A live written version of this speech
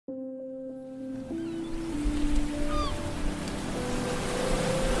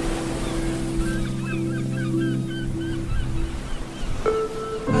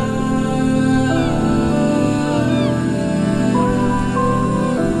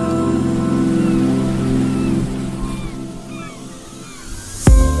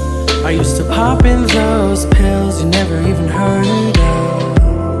I used to pop in those pills you never even heard of.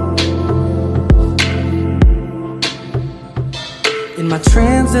 In my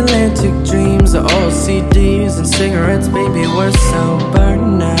transatlantic dreams, the old CDs and cigarettes, baby, we're sober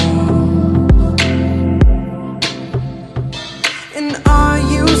now. And are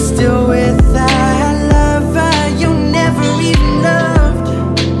you still with that lover you never even loved?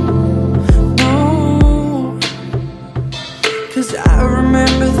 No, 'cause I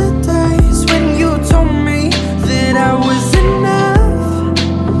remember the days when you told me that I was enough,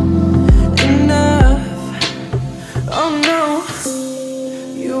 enough. Oh no,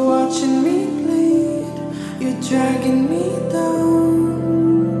 you're watching me bleed, you're dragging me down.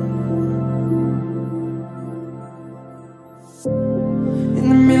 In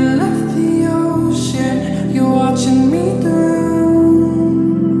the middle of the ocean, you're watching me drown.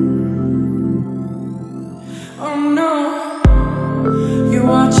 Oh no, you're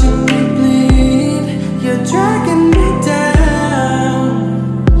watching me bleed, you're dragging me down.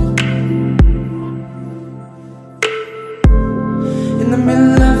 In the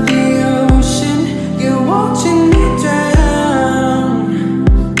middle of the ocean, you're watching me drown.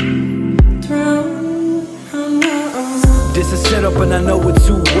 Drown, oh no. This is set up and I know it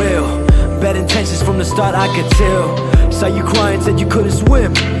too well. Bad intentions from the start, I could tell. Saw you crying, said you couldn't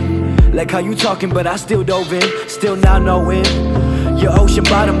swim. Like how you talking, but I still dove in. Still not knowing your ocean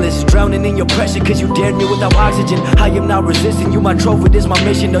bottomless, drowning in your pressure, 'cause you dared me without oxygen. I am not resisting you, my trophy, this my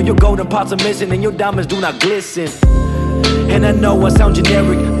mission. Though your golden pots are missing and your diamonds do not glisten. And I know I sound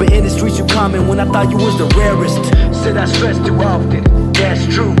generic, but in the streets you common when I thought you was the rarest. Said I stress too often, that's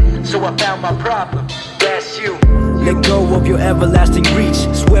true. So I found my problem, that's you. Let go of your everlasting reach.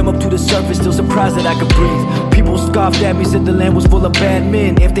 Swam up to the surface, still surprised that I could breathe. People scoffed at me, said the land was full of bad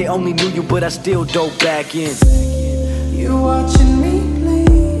men. If they only knew you, but I still dove back in. You're watching me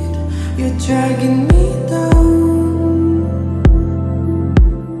bleed, you're dragging me down.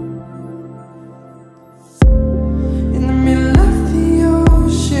 In the middle of the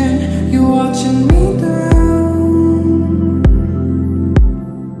ocean, you're watching me drown.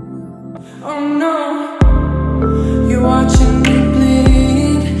 Oh no, you're watching me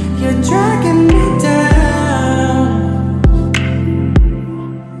bleed, you're dragging me down.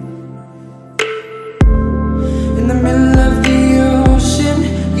 In the middle of the ocean,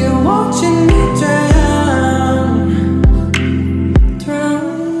 you're watching me drown.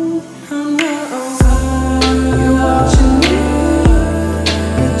 Drown, oh no. You're watching me,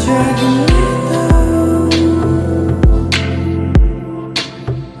 you're dragging me